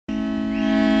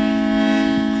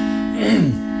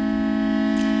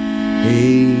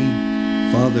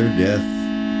Brother Death,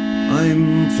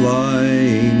 I'm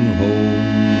flying home.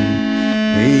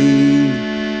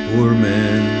 Hey, poor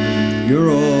man, you're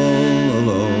all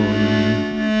alone.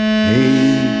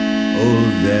 Hey,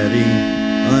 old daddy,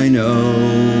 I know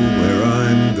where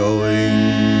I'm going.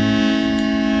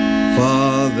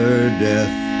 Father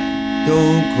Death,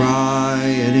 don't cry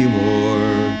anymore.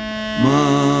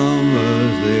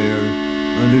 Mama's there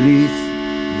underneath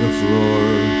the floor.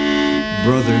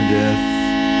 Brother Death,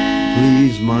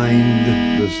 please mind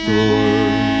the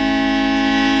store.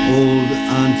 Old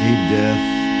Auntie Death,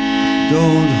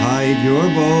 don't hide your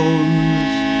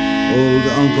bones. Old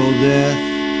Uncle Death,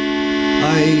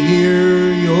 I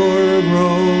hear your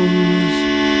groans.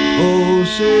 Oh,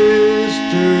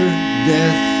 Sister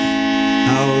Death,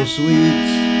 how sweet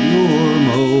your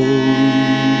moans.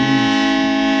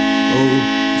 Oh,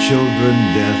 children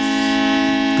Deaths,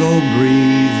 go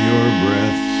breathe your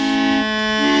breaths.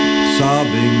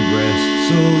 Sobbing breasts,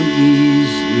 so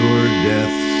ease your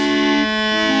deaths.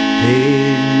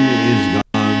 Pain is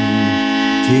gone,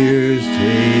 tears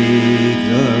take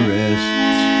the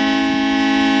rest.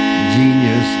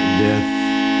 Genius Death,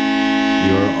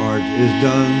 your art is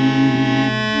done.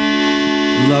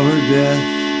 Lover Death,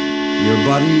 your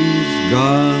body's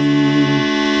gone.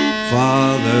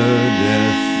 Father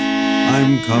Death,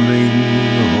 I'm coming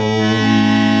home.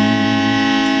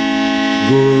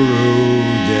 Guru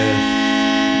Death,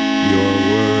 your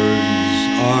words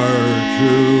are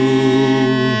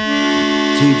true.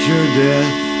 Teacher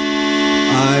Death,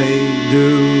 I do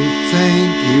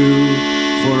thank you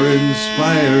for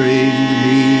inspiring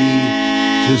me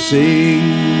to sing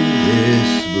this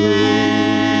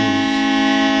blues.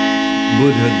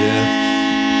 Buddha Death,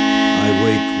 I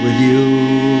wake with you.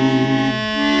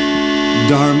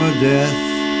 Dharma Death,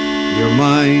 your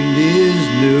mind is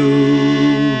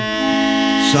new.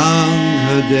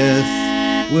 Sangha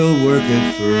Death will work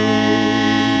it through.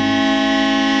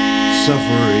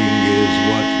 Suffering is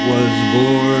what was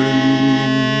born.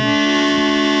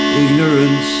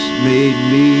 Ignorance made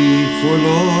me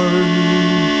forlorn.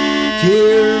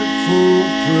 Tearful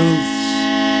truths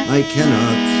I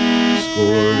cannot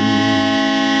scorn.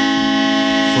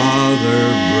 Father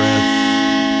Breath,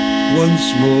 once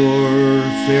more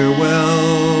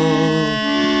farewell.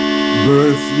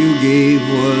 Birth you gave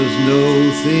was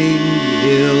no thing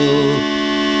ill.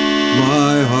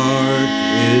 My heart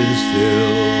is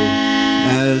still,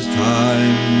 as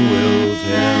time will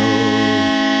tell.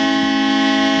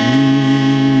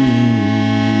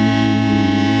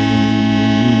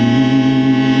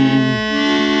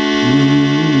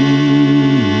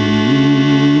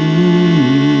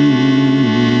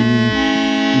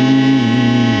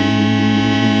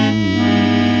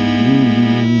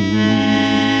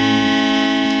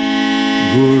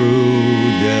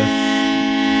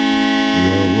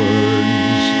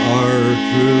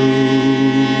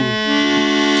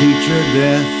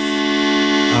 Death,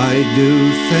 I do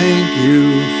thank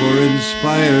you for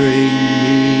inspiring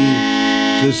me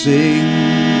to sing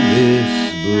this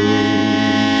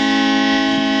blues.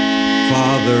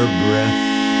 Father Breath,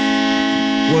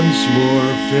 once more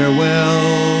farewell.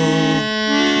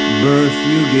 Birth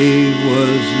you gave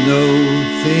was no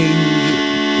thing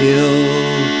ill.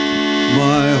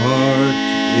 My heart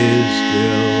is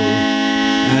still,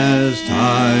 as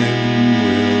time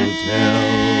will tell.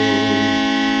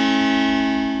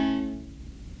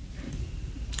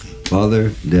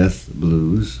 Father Death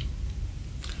Blues,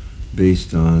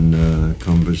 based on a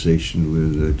conversation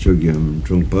with Chogyam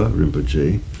Trungpa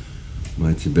Rinpoche,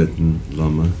 my Tibetan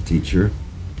Lama teacher,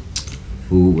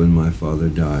 who, when my father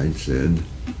died, said,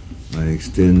 I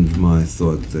extend my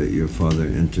thought that your father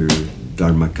entered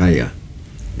Dharmakaya,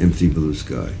 empty blue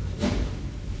sky,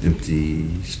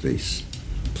 empty space.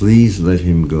 Please let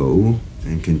him go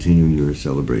and continue your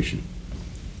celebration.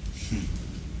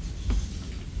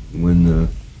 When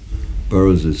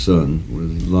Burroughs' son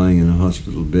was lying in a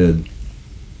hospital bed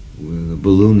with a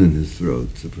balloon in his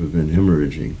throat to prevent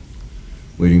hemorrhaging,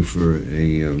 waiting for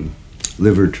a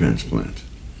liver transplant.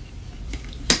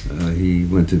 He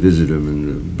went to visit him,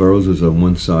 and Burroughs was on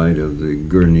one side of the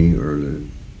gurney, or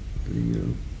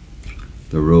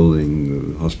the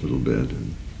rolling hospital bed,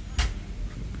 and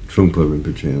Trungpa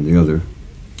Rinpoche on the other.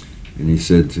 And he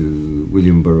said to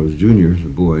William Burroughs Jr., the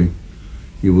boy,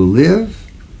 you will live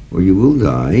or you will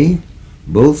die.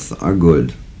 Both are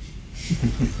good.